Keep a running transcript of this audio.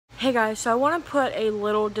Hey guys, so I want to put a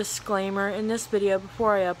little disclaimer in this video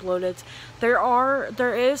before I upload it.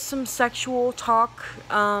 There is some sexual talk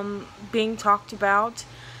being talked about.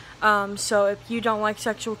 So if you don't like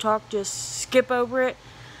sexual talk, just skip over it.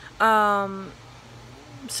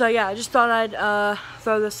 So yeah, I just thought I'd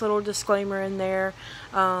throw this little disclaimer in there.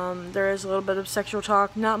 There is a little bit of sexual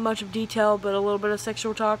talk, not much of detail, but a little bit of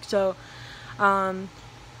sexual talk. So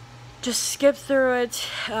just skip through it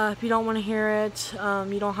if you don't want to hear it.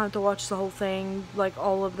 You don't have to watch the whole thing, like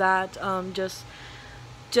all of that.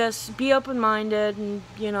 Just be open-minded, and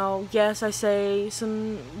yes, I say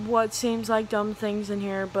some what seems like dumb things in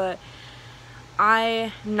here, but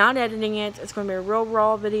I'm not editing it. It's going to be a real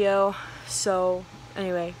raw video. So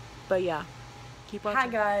anyway, but yeah, keep watching. Hi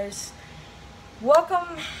guys,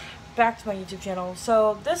 welcome back to my YouTube channel.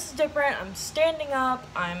 So this is different. I'm standing up.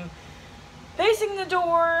 I'm facing the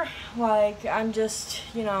door, like I'm just,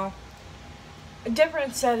 a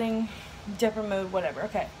different setting, different mood, whatever.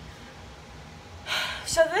 Okay.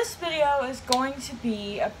 So this video is going to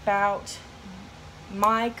be about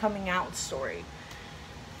my coming out story.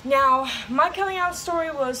 Now, my coming out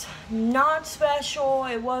story was not special.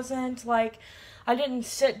 It wasn't like I didn't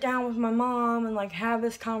sit down with my mom and like have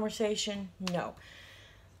this conversation. No.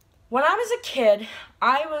 When I was a kid,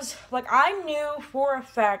 I knew for a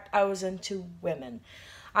fact I was into women.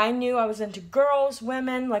 I knew I was into girls,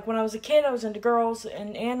 women. Like, when I was a kid, I was into girls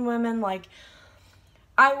and women. Like,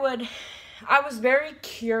 I was very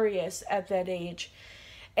curious at that age.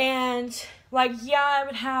 And, like, yeah, I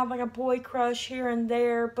would have, like, a boy crush here and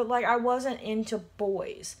there, but, like, I wasn't into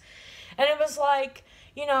boys. And it was like,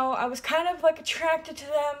 I was kind of, like, attracted to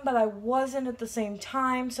them, but I wasn't at the same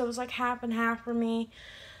time. So it was, like, half and half for me.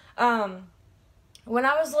 When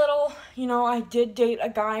I was little, I did date a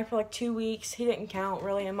guy for like 2 weeks. He didn't count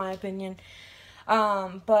really, in my opinion.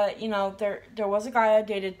 But there was a guy I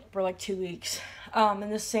dated for like 2 weeks,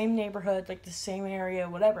 in the same neighborhood, like the same area,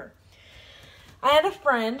 whatever. I had a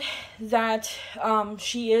friend that,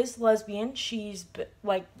 she is lesbian.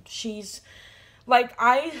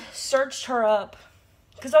 I searched her up,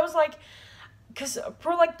 because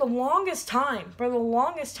for the longest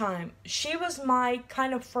time, she was my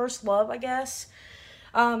kind of first love, I guess.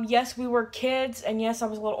 Yes, we were kids, and yes, I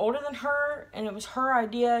was a little older than her, and it was her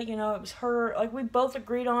idea, it was her, we both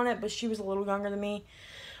agreed on it, but she was a little younger than me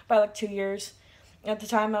by, 2 years. At the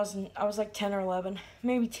time, I was 10 or 11,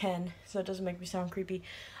 maybe 10, so it doesn't make me sound creepy.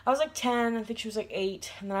 I was, 10, I think she was,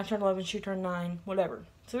 8, and then I turned 11, she turned 9, whatever.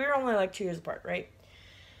 So we were only, 2 years apart, right?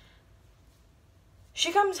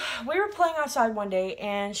 We were playing outside one day,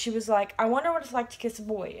 and she was like, I wonder what it's like to kiss a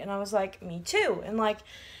boy. And I was like, me too. And,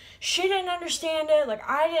 she didn't understand it,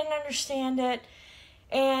 I didn't understand it.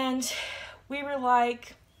 And we were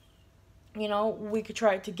like, we could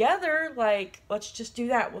try it together. Let's just do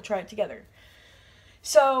that. We'll try it together.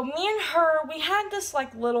 So, me and her, we had this,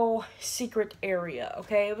 little secret area,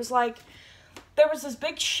 okay? It was there was this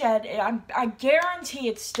big shed. I guarantee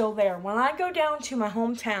it's still there. When I go down to my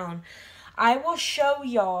hometown, I will show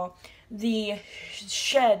y'all the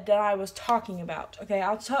shed that I was talking about, okay?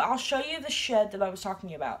 I'll show you the shed that I was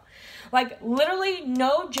talking about. Literally,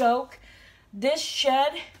 no joke, this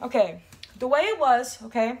shed, okay, the way it was,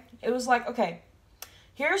 okay, it was okay,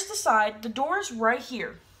 here's the side, the door's right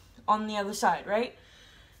here on the other side, right?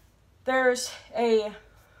 There's a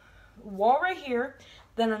wall right here,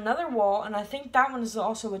 then another wall, and I think that one is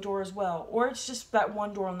also a door as well, or it's just that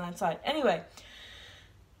one door on that side. Anyway,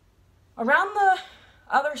 around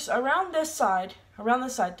this side,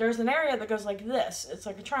 there's an area that goes like this. It's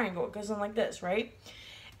like a triangle. It goes in like this, right?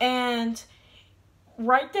 And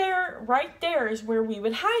right there is where we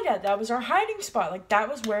would hide at. That was our hiding spot. That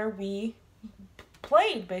was where we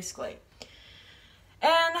played, basically.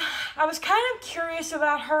 And I was kind of curious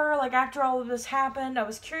about her, after all of this happened. I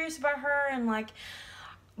was curious about her, and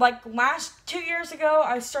last 2 years ago,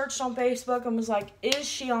 I searched on Facebook and was like, is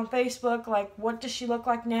she on Facebook? What does she look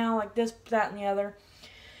like now? This, that, and the other.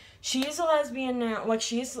 She is a lesbian now.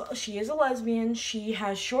 She is a lesbian. She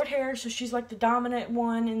has short hair, so she's, the dominant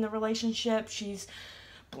one in the relationship. She's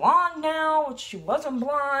blonde now, which she wasn't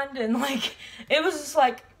blonde. And, it was just,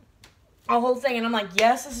 a whole thing. And I'm like,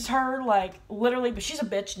 yes, this is her. Literally. But she's a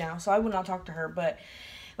bitch now, so I would not talk to her. But,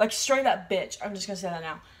 straight up bitch. I'm just going to say that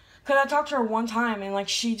now. Because I talked to her one time, and,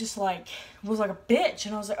 she just, was a bitch.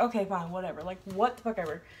 And I was like, okay, fine, whatever. What the fuck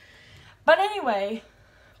ever. But anyway,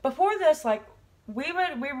 before this, we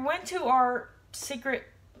went to our secret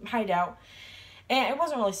hideout. And it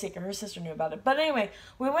wasn't really secret. Her sister knew about it. But anyway,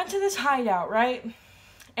 we went to this hideout, right?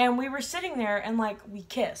 And we were sitting there, and, we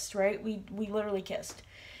kissed, right? We literally kissed.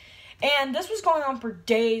 And this was going on for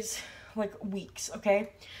days, weeks, okay?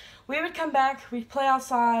 we would come back, we'd play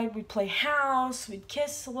outside, we'd play house, we'd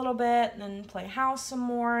kiss a little bit, and then play house some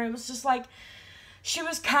more. It was just like, she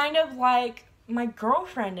was kind of like my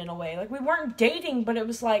girlfriend in a way. Like, we weren't dating, but it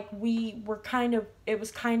was like it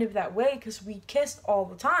was kind of that way because we kissed all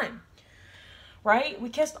the time, right? We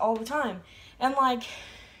kissed all the time. And like,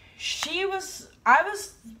 I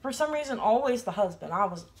was, for some reason, always the husband. I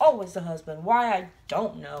was always the husband. Why, I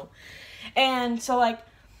don't know. And so, like,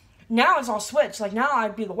 now it's all switched. Like, now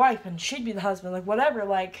I'd be the wife and she'd be the husband. Like, whatever.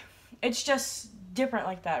 Like, it's just different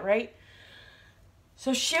like that, right?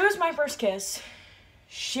 So she was my first kiss.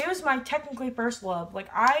 She was my technically first love. Like,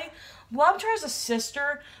 I loved her as a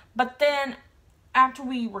sister, but then after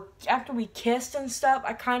we kissed and stuff,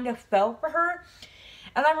 I kind of fell for her.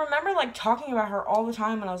 And I remember, like, talking about her all the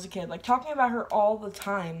time when I was a kid. Like, talking about her all the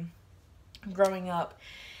time growing up.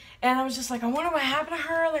 And I was just like, I wonder what happened to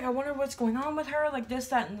her. Like, I wonder what's going on with her. Like, this,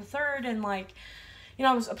 that, and the third. And, like, you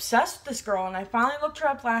know, I was obsessed with this girl. And I finally looked her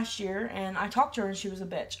up last year. And I talked to her, and she was a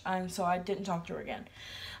bitch. And so I didn't talk to her again.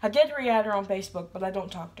 I did re-add her on Facebook, but I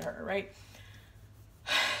don't talk to her, right?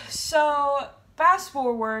 So, fast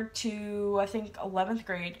forward to, I think, 11th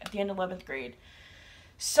grade. At the end of 11th grade.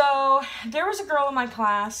 So, there was a girl in my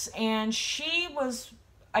class, and she was,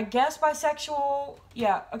 I guess, bisexual.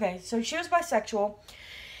 Yeah, okay, so she was bisexual,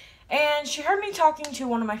 and she heard me talking to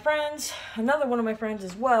one of my friends, another one of my friends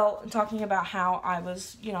as well, and talking about how I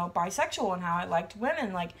was, you know, bisexual and how I liked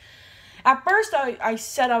women. Like, at first, I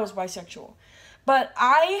said I was bisexual, but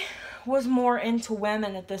I was more into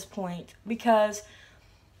women at this point, because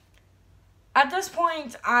at this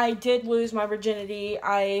point, I did lose my virginity.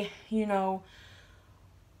 You know,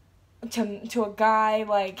 to a guy,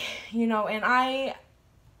 like, you know, and I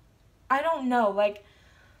don't know, like,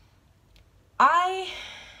 I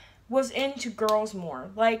was into girls more.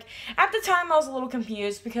 Like, at the time, I was a little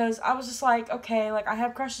confused, because I was just like, okay, like, I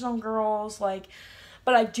have crushes on girls, like,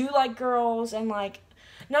 but I do like girls, and, like,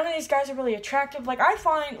 none of these guys are really attractive. Like, I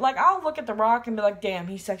find, like, I'll look at The Rock and be like, damn,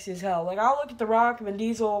 he's sexy as hell. Like, I'll look at The Rock, Vin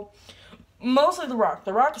Diesel, mostly The Rock.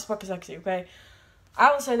 The Rock is fucking sexy, okay?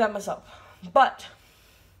 I will say that myself. But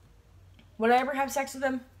would I ever have sex with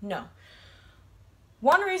him? No.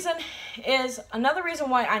 Another reason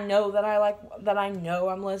why I know that I know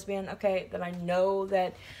I'm lesbian, okay, that I know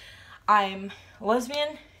that I'm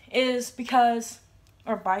lesbian is because,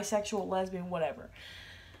 or bisexual, lesbian, whatever.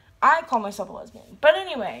 I call myself a lesbian. But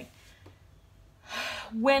anyway,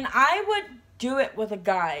 when I would do it with a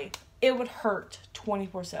guy, it would hurt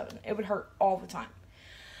 24/7. It would hurt all the time.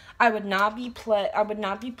 I would not be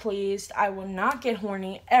pleased. I would not get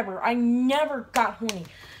horny, ever. I never got horny.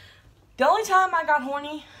 The only time I got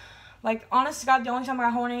horny, like, honest to God, the only time I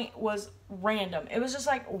got horny was random. It was just,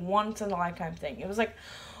 like, once in a lifetime thing. It was, like,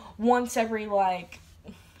 once every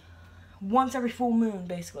full moon,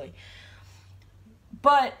 basically.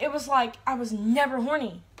 But it was, like, I was never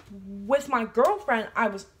horny. With my girlfriend,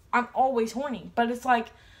 I'm always horny. But it's, like,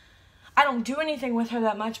 I don't do anything with her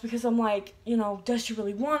that much because I'm like, you know, does she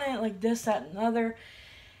really want it? Like, this, that, and the other.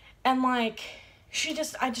 And, like,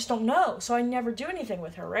 I just don't know. So I never do anything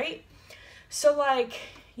with her, right? So, like,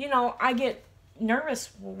 you know, I get nervous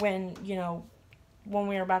when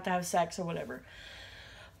we're about to have sex or whatever.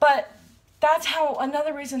 But that's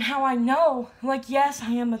another reason how I know, like, yes,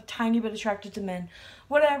 I am a tiny bit attracted to men.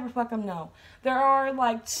 Whatever, fuck them, no. There are,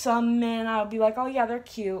 like, some men I'll be like, oh, yeah, they're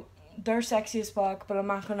cute. They're sexy as fuck, but I'm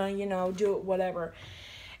not gonna, you know, do it, whatever.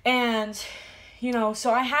 And, you know,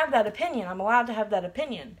 so I have that opinion. I'm allowed to have that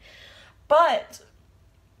opinion. But,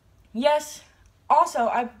 yes, also,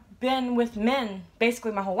 I've been with men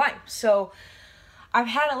basically my whole life. So, I've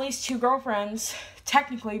had at least 2 girlfriends,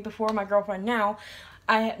 technically, before my girlfriend now.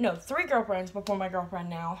 3 girlfriends before my girlfriend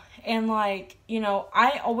now. And, like, you know,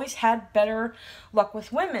 I always had better luck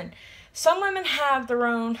with women. Some women have their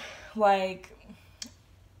own, like,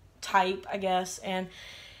 type, I guess, and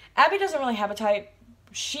Abby doesn't really have a type.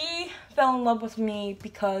 She fell in love with me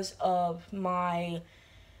because of my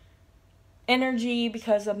energy,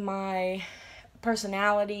 because of my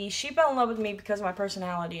personality. She fell in love with me because of my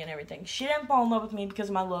personality and everything. She didn't fall in love with me because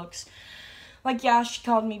of my looks. Like, yeah, she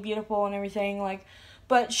called me beautiful and everything, like,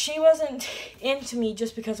 but she wasn't into me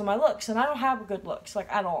just because of my looks, and I don't have good looks,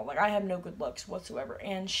 like, at all. Like, I have no good looks whatsoever,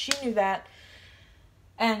 and she knew that.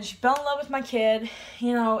 And she fell in love with my kid.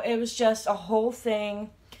 You know, it was just a whole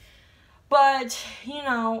thing. But, you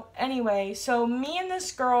know, anyway, so me and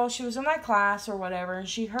this girl, she was in my class or whatever, and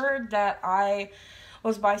she heard that I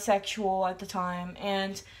was bisexual at the time,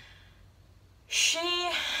 and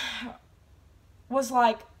she was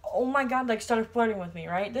like, oh my God, like, started flirting with me,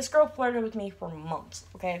 right? This girl flirted with me for months,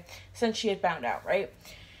 okay, since she had found out, right?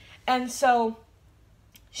 And so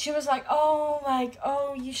she was like,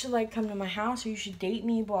 oh, you should, like, come to my house, or you should date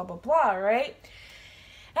me, blah, blah, blah, right?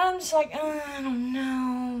 And I'm just like, I don't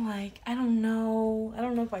know, like, I don't know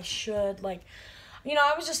if I should, like, you know,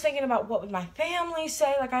 I was just thinking about what would my family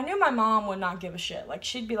say. Like, I knew my mom would not give a shit. Like,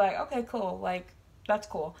 she'd be like, okay, cool, like, that's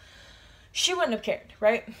cool. She wouldn't have cared,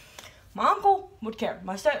 right? My uncle would care.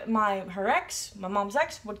 Her ex, my mom's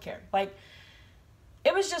ex, would care. Like,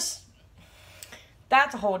 it was just,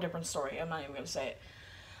 that's a whole different story. I'm not even going to say it.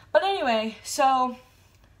 But anyway, so,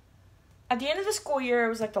 at the end of the school year, it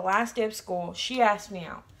was like the last day of school, she asked me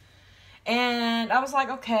out. And I was like,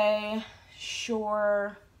 okay,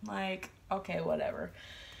 sure, like, okay, whatever.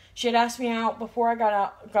 She had asked me out before I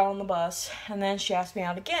got on the bus, and then she asked me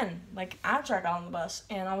out again, like, after I got on the bus,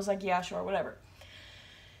 and I was like, yeah, sure, whatever.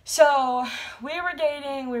 So, we were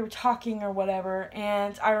dating, we were talking or whatever,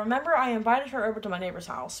 and I remember I invited her over to my neighbor's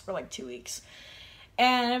house for, like, 2 weeks.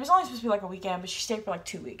 And it was only supposed to be, like, a weekend, but she stayed for, like,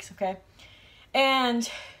 2 weeks, okay? And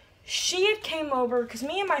she had came over, because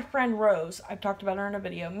me and my friend Rose, I've talked about her in a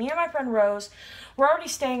video, me and my friend Rose were already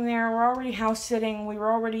staying there, we're already house sitting, we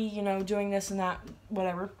were already, you know, doing this and that,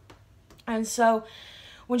 whatever. And so,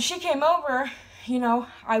 when she came over, you know,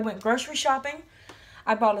 I went grocery shopping,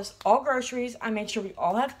 I bought us all groceries, I made sure we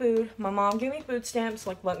all had food, my mom gave me food stamps,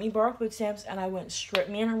 like, let me borrow food stamps, and I went straight,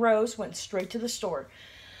 me and Rose went straight to the store.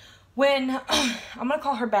 When, I'm going to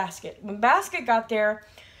call her Basket, when Basket got there,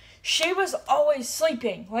 she was always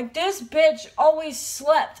sleeping. Like, this bitch always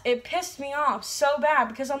slept. It pissed me off so bad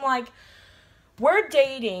because I'm like, we're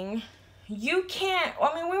dating. You can't,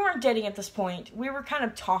 I mean, we weren't dating at this point. We were kind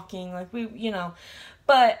of talking, like, you know.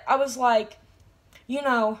 But I was like, you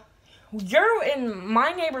know, you're in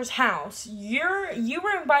my neighbor's house. You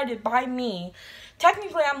were invited by me.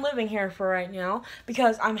 Technically, I'm living here for right now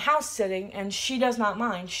because I'm house sitting and she does not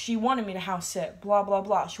mind. She wanted me to house sit, blah, blah,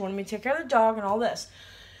 blah. She wanted me to take care of the dog and all this.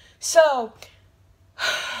 So,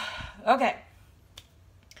 okay.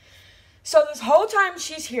 So this whole time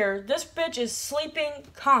she's here, this bitch is sleeping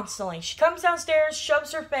constantly. She comes downstairs,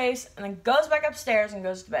 shoves her face, and then goes back upstairs and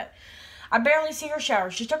goes to bed. I barely see her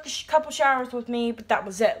shower. She took a couple showers with me, but that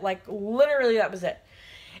was it. Like, literally that was it.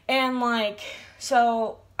 And, like,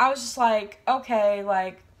 so I was just like, okay,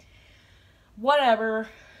 like, whatever.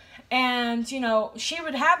 And, you know, she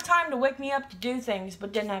would have time to wake me up to do things,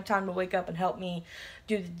 but didn't have time to wake up and help me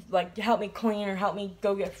do, like, help me clean or help me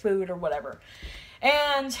go get food or whatever.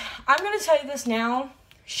 And I'm going to tell you this now.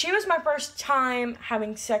 She was my first time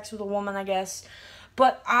having sex with a woman, I guess,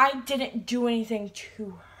 but I didn't do anything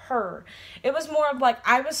to her. It was more of, like,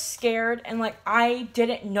 I was scared and, like, I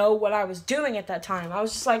didn't know what I was doing at that time. I'm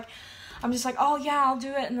just like, oh, yeah, I'll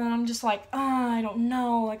do it. And then I'm just like, I don't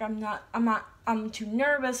know. Like, I'm too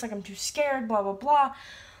nervous. Like, I'm too scared, blah, blah, blah.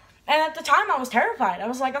 And at the time, I was terrified. I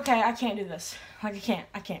was like, okay, I can't do this. Like,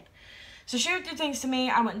 I can't. So she would do things to me.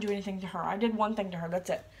 I wouldn't do anything to her. I did one thing to her. That's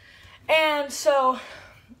it. And so,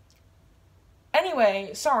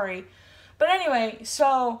 anyway, sorry. But anyway,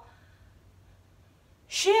 so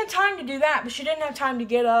she had time to do that, but she didn't have time to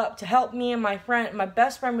get up to help me and my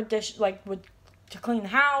best friend with to clean the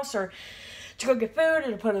house or to go get food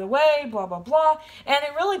or to put it away, blah, blah, blah. And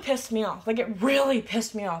it really pissed me off. Like, it really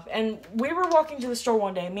pissed me off. And we were walking to the store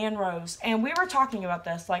one day, me and Rose, and we were talking about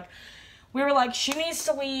this. Like, we were like, she needs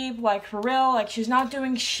to leave, like, for real. Like, she's not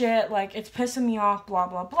doing shit. Like, it's pissing me off, blah,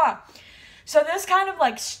 blah, blah. So this kind of,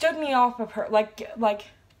 like, stood me off of her, like,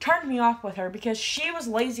 turned me off with her because she was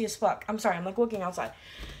lazy as fuck. I'm sorry, I'm, like, looking outside.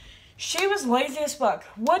 She was lazy as fuck.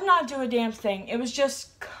 Would not do a damn thing. It was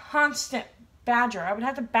just constant badger. I would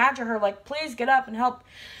have to badger her, like, please get up and help,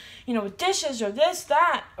 you know, with dishes or this,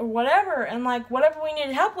 that, or whatever, and, like, whatever we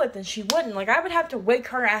needed help with, and she wouldn't. Like, I would have to wake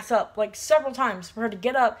her ass up, like, several times for her to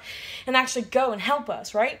get up and actually go and help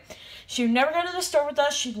us, right? She would never go to the store with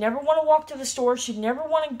us. She'd never want to walk to the store. She'd never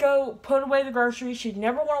want to go put away the groceries. She'd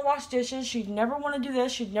never want to wash dishes. She'd never want to do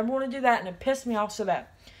this. She'd never want to do that, and it pissed me off so bad.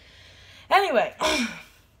 Anyway,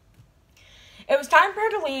 it was time for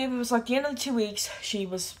her to leave. It was like the end of the 2 weeks. She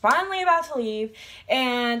was finally about to leave.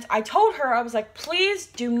 And I told her, I was like, please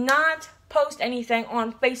do not post anything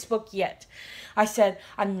on Facebook yet. I said,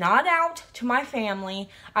 I'm not out to my family.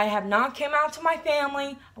 I have not came out to my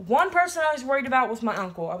family. One person I was worried about was my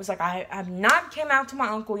uncle. I was like, I have not came out to my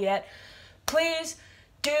uncle yet. Please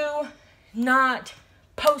do not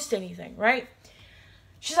post anything, right?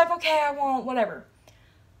 She's like, okay, I won't, whatever.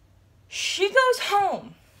 She goes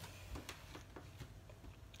home.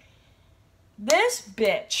 This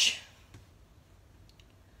bitch,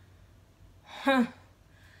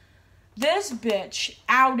 this bitch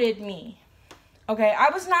outed me. Okay, I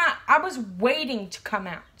was waiting to come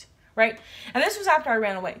out, right? And this was after I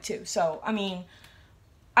ran away too. So, I mean,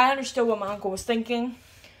 I understood what my uncle was thinking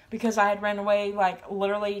because I had ran away, like,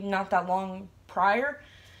 literally not that long prior.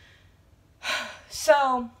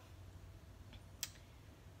 So,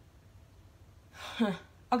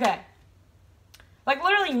 okay. Like,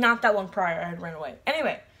 literally not that long prior, I had ran away.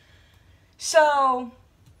 Anyway, so,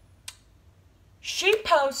 she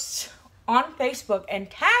posts on Facebook and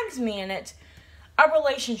tags me in it a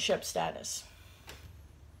relationship status.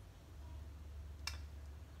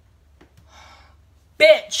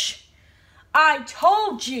 Bitch, I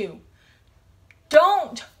told you,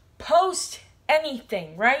 don't post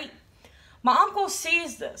anything, right? My uncle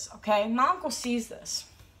sees this, okay? My uncle sees this.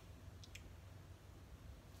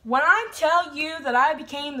 When I tell you that I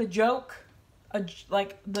became the joke,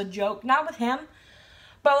 the joke, not with him,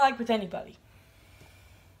 but like with anybody.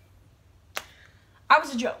 I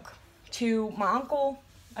was a joke to my uncle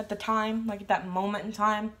at the time, like at that moment in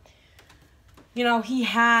time. You know, he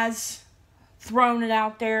has thrown it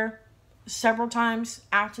out there several times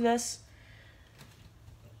after this.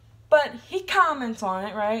 But he comments on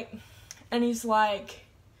it, right? And he's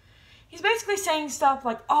basically saying stuff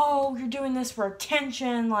like, oh, you're doing this for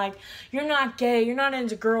attention, like, you're not gay, you're not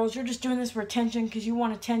into girls, you're just doing this for attention because you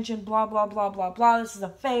want attention, blah, blah, blah, blah, blah, this is a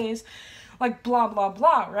phase, like, blah, blah,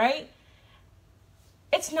 blah, right?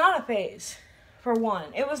 It's not a phase, for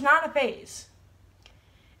one. It was not a phase.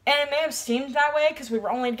 And it may have seemed that way because we were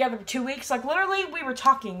only together for 2 weeks. Like, literally, we were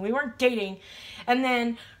talking. We weren't dating. And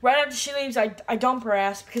then, right after she leaves, I dump her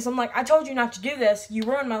ass because I'm like, I told you not to do this. You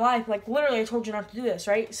ruined my life. Like, literally, I told you not to do this,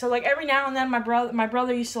 right? So, like, every now and then, my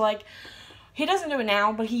brother used to, like, he doesn't do it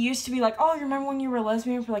now, but he used to be like, oh, you remember when you were a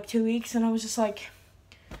lesbian for, like, 2 weeks? And I was just like,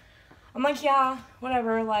 I'm like, yeah,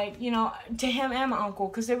 whatever. Like, you know, to him and my uncle,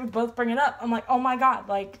 because they would both bring it up. I'm like, oh, my God,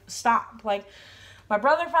 like, stop. Like, my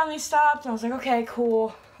brother finally stopped, and I was like, okay,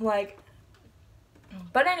 cool. Like,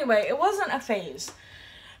 but anyway, it wasn't a phase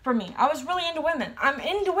for me. I was really into women. I'm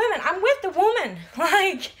into women. I'm with the woman.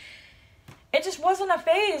 Like, it just wasn't a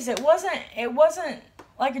phase. It wasn't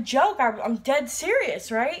like a joke. I'm dead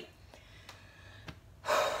serious, right?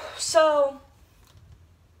 So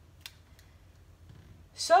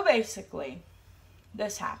basically,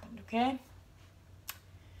 this happened, okay?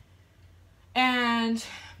 And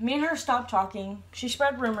me and her stopped talking. She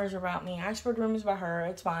spread rumors about me. I spread rumors about her.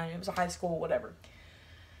 It's fine. It was a high school, whatever.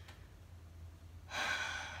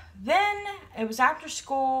 Then, it was after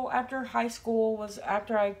school, after high school, was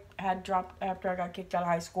after I got kicked out of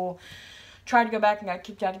high school. Tried to go back and got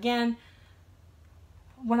kicked out again.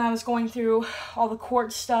 When I was going through all the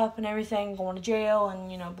court stuff and everything, going to jail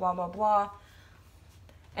and, you know, blah, blah, blah.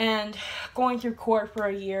 And going through court for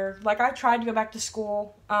a year. Like, I tried to go back to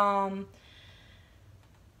school.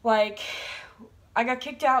 Like, I got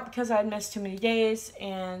kicked out because I had missed too many days,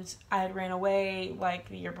 and I had ran away, like,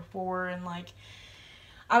 the year before, and, like,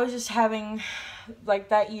 I was just having, like,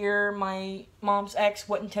 that year, my mom's ex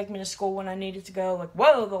wouldn't take me to school when I needed to go, like,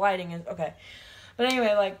 whoa, the lighting is, okay. But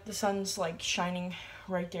anyway, like, the sun's, like, shining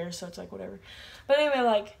right there, so it's, like, whatever. But anyway,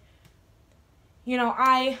 like, you know,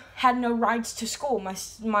 I had no rights to school.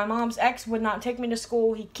 My mom's ex would not take me to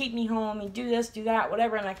school. He'd keep me home. He'd do this, do that,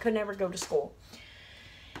 whatever, and I could never go to school.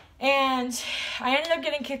 And I ended up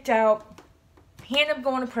getting kicked out. He ended up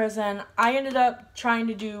going to prison. I ended up trying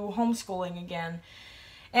to do homeschooling again.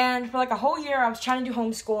 And for like a whole year, I was trying to do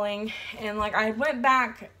homeschooling. And like I went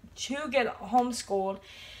back to get homeschooled.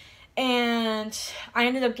 And I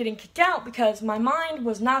ended up getting kicked out because my mind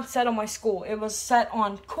was not set on my school. It was set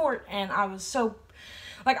on court. And I was so...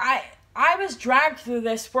 Like, I was dragged through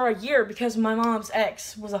this for a year because my mom's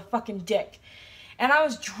ex was a fucking dick. And I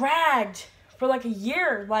was dragged for like a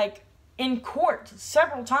year, like, in court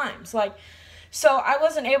several times. Like, so I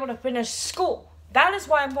wasn't able to finish school. That is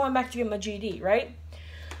why I'm going back to get my GED, right?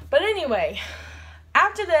 But anyway,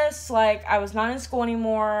 after this, like, I was not in school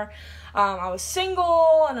anymore. I was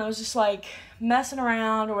single, and I was just, like, messing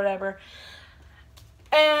around or whatever.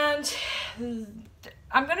 And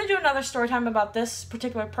I'm going to do another story time about this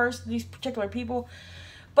particular person, these particular people.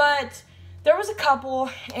 But there was a couple,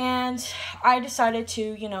 and I decided to,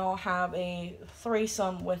 you know, have a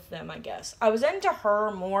threesome with them, I guess. I was into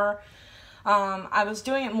her more. I was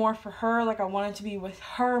doing it more for her. Like, I wanted to be with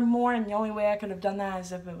her more, and the only way I could have done that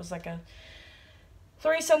is if it was, like, a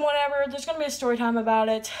threesome, whatever. There's going to be a story time about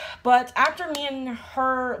it. But after me and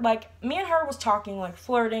her was talking, like,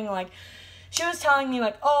 flirting, like, she was telling me,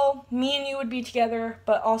 like, oh, me and you would be together,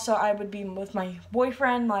 but also I would be with my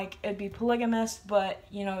boyfriend, like, it'd be polygamous, but,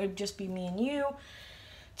 you know, it'd just be me and you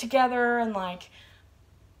together, and, like,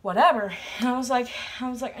 whatever. And I was like,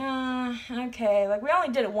 okay, like, we only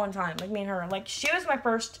did it one time, like, me and her, like, she was my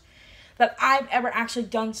first that I've ever actually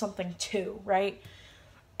done something to, right?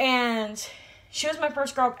 And she was my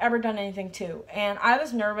first girl I've ever done anything to. And I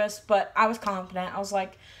was nervous, but I was confident. I was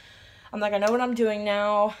like, I know what I'm doing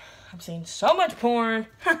now. I'm seeing so much porn.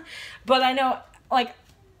 But I know, like,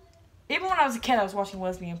 even when I was a kid, I was watching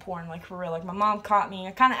lesbian porn, like, for real. Like, my mom caught me.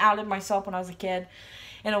 I kind of outed myself when I was a kid,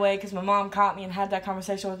 in a way, because my mom caught me and had that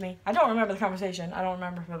conversation with me. I don't remember the conversation. I don't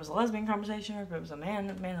remember if it was a lesbian conversation or if it was a man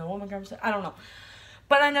and a woman conversation. I don't know.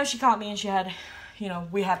 But I know she caught me and she had, you know,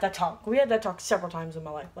 we had that talk. We had that talk several times in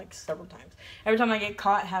my life, like, several times. Every time I get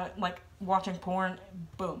caught, like, watching porn,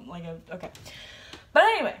 boom, like, okay. But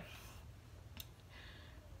anyway.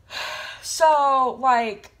 So,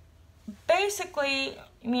 like, basically,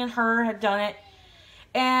 me and her had done it.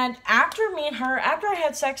 And after I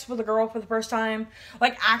had sex with a girl for the first time,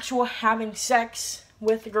 like, actual having sex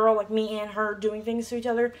with the girl, like, me and her doing things to each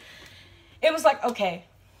other, it was like, okay,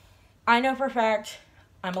 I know for a fact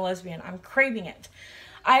I'm a lesbian. I'm craving it.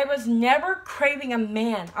 I was never craving a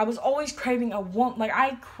man. I was always craving a woman. Like,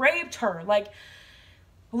 I craved her. Like,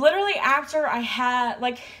 literally after I had,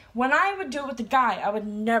 like, when I would do it with the guy, I would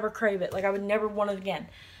never crave it. Like, I would never want it again.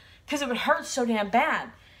 Because it would hurt so damn bad.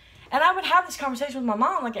 And I would have this conversation with my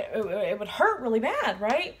mom, like, it would hurt really bad,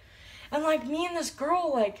 right? And, like, me and this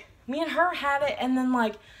girl, like, me and her had it, and then,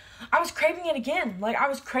 like, I was craving it again. Like, I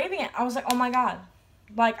was craving it. I was like, oh, my God.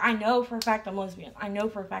 Like, I know for a fact I'm lesbian. I know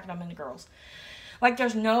for a fact I'm into girls. Like,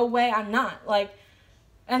 there's no way I'm not. Like,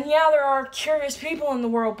 and yeah, there are curious people in the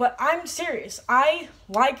world, but I'm serious. I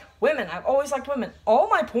like women. I've always liked women. All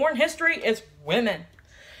my porn history is women.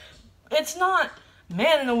 It's not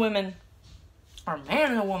man and a woman. Or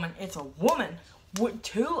man and a woman. It's a woman.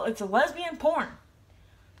 It's a lesbian porn.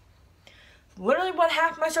 Literally what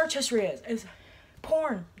half my search history is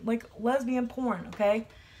porn. Like, lesbian porn, okay?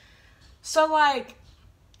 So, like,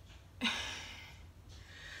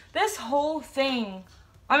 this whole thing,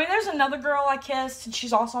 I mean, there's another girl I kissed, and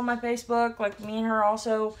she's also on my Facebook. Like, me and her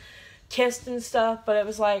also kissed and stuff, but it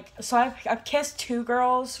was like, so I've kissed 2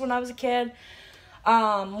 girls when I was a kid,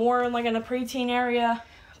 more like in a preteen area.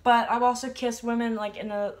 But I've also kissed women, like, in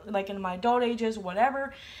my adult ages,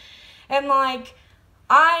 whatever. And, like,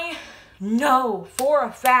 I know for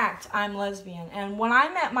a fact I'm lesbian. And when I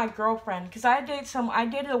met my girlfriend, because I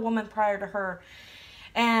dated a woman prior to her,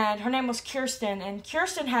 and her name was Kirsten. And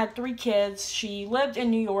Kirsten had 3 kids. She lived in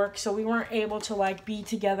New York, so we weren't able to, like, be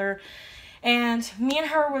together. And me and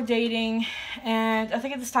her were dating, and I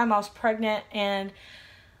think at this time I was pregnant, and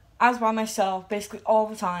I was by myself basically all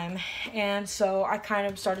the time, and so I kind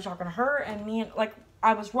of started talking to her, and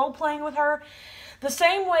I was role-playing with her. The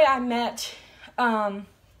same way I met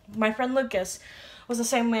my friend Lucas was the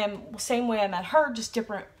same way I met her, just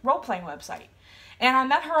different role-playing website. And I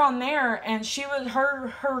met her on there, and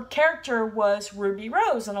her character was Ruby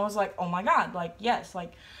Rose, and I was like, oh my God, like, yes,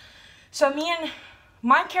 like, so me and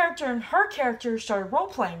my character and her character started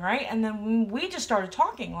role-playing, right? And then we just started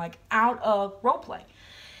talking, like, out of role-play.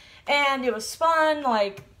 And it was fun,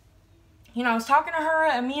 like, you know, I was talking to her,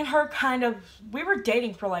 and me and her we were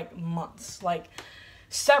dating for, like, months, like,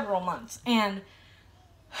 several months, and,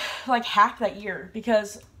 like, half that year,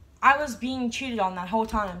 because I was being cheated on that whole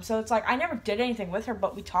time, so it's like, I never did anything with her,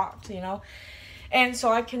 but we talked, you know, and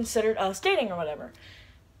so I considered us dating or whatever,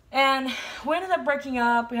 and we ended up breaking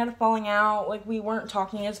up. We had a falling out, like, we weren't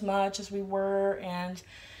talking as much as we were, and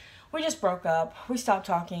we just broke up. We stopped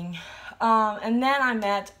talking. And then I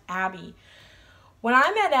met Abby. When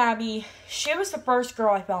I met Abby, she was the first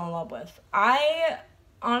girl I fell in love with. I,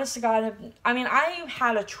 honest to God, I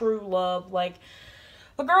had a true love. Like,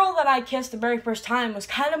 the girl that I kissed the very first time was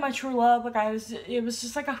kind of my true love. Like, it was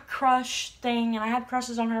just like a crush thing, and I had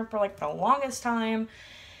crushes on her for, like, the longest time.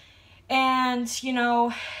 And, you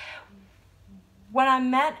know, when I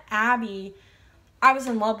met Abby, I was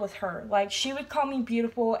in love with her. Like, she would call me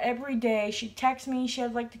beautiful every day. She'd text me. She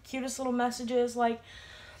had, like, the cutest little messages. Like,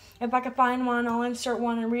 if I could find one, I'll insert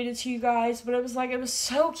one and read it to you guys. But it was, like, it was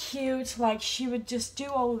so cute. Like, she would just do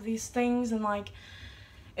all of these things. And, like,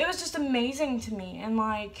 it was just amazing to me. And,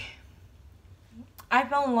 like, I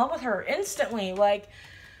fell in love with her instantly. Like,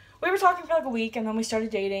 we were talking for, like, a week. And then we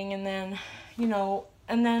started dating. And then, you know,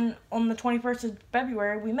 and then on the 21st of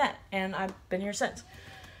February, we met. And I've been here since.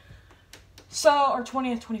 So, or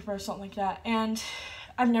 20th, 21st, something like that, and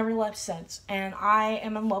I've never left since, and I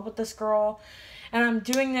am in love with this girl, and I'm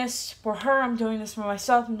doing this for her, I'm doing this for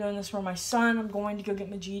myself, I'm doing this for my son, I'm going to go get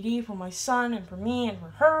my GED for my son, and for me, and for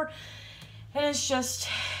her, and it's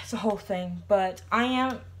a whole thing, but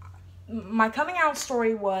my coming out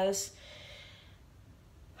story was,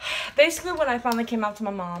 basically when I finally came out to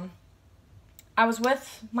my mom, I was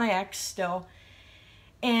with my ex still,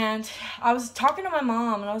 And I was talking to my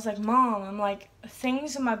mom, and I was like, Mom, I'm like,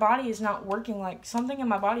 things in my body is not working. Like, something in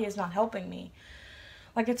my body is not helping me.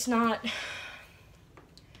 Like, it's not,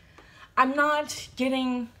 I'm not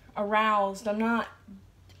getting aroused. I'm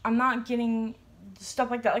not getting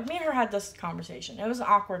stuff like that. Like, me and her had this conversation. It was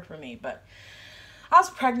awkward for me, but I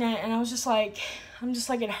was pregnant, and I was just like,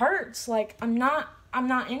 it hurts. Like, I'm not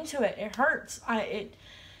into it. It hurts.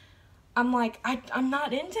 I'm like, I'm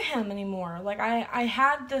not into him anymore. Like, I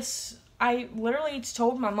had this, I literally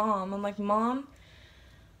told my mom, I'm like, Mom,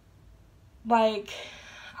 like,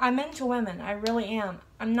 I'm into women. I really am.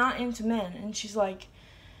 I'm not into men. And she's like,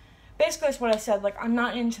 basically that's what I said. Like, I'm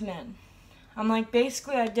not into men. I'm like,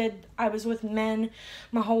 basically I was with men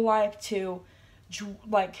my whole life to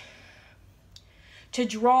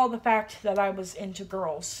draw the fact that I was into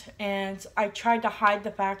girls. And I tried to hide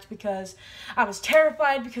the fact because I was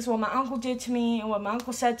terrified because what my uncle did to me and what my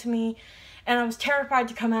uncle said to me. And I was terrified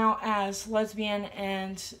to come out as lesbian.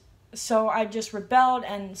 And so I just rebelled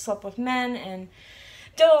and slept with men and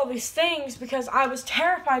did all these things because I was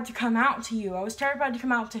terrified to come out to you. I was terrified to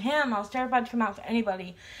come out to him. I was terrified to come out to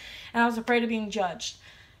anybody. And I was afraid of being judged.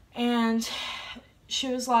 And she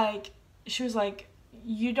was like,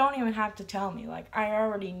 you don't even have to tell me. Like, I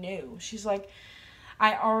already knew. She's like,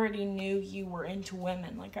 I already knew you were into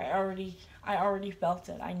women. Like, I already felt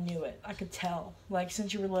it. I knew it. I could tell. Like,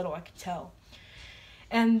 since you were little, I could tell.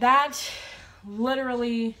 And that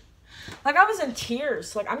literally, like, I was in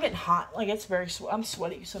tears. Like, I'm getting hot. Like, it's I'm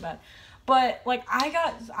sweaty so bad. But, like,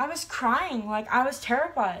 I was crying. Like, I was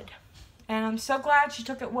terrified. And I'm so glad she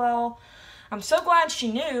took it well. I'm so glad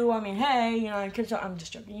she knew. I mean, hey, you know, I'm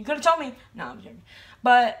just joking. You could have told me. No, I'm joking.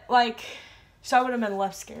 But, like, so I would have been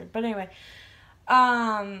less scared. But anyway,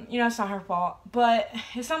 you know, it's not her fault. But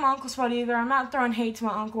it's not my uncle's fault either. I'm not throwing hate to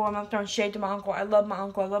my uncle. I'm not throwing shade to my uncle. I love my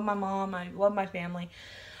uncle. I love my mom. I love my family.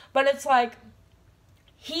 But it's like,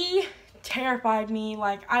 he terrified me.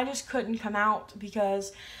 Like, I just couldn't come out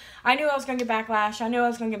because I knew I was going to get backlash. I knew I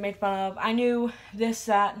was going to get made fun of. I knew this,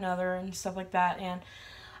 that, and other and stuff like that. And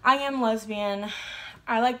I am lesbian.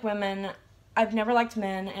 I like women. I've never liked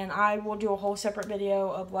men. And I will do a whole separate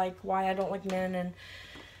video of, like, why I don't like men and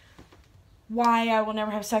why I will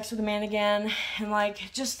never have sex with a man again. And,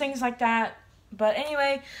 like, just things like that. But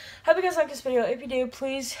anyway, hope you guys like this video. If you do,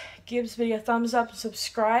 please give this video a thumbs up and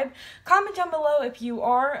subscribe. Comment down below if you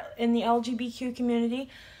are in the LGBTQ community.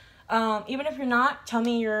 Even if you're not, tell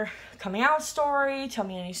me your coming out story, tell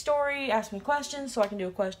me any story, ask me questions so I can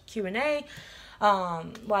do a Q&A,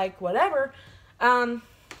 like whatever.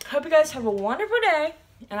 Hope you guys have a wonderful day,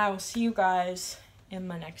 and I will see you guys in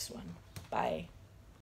my next one. Bye.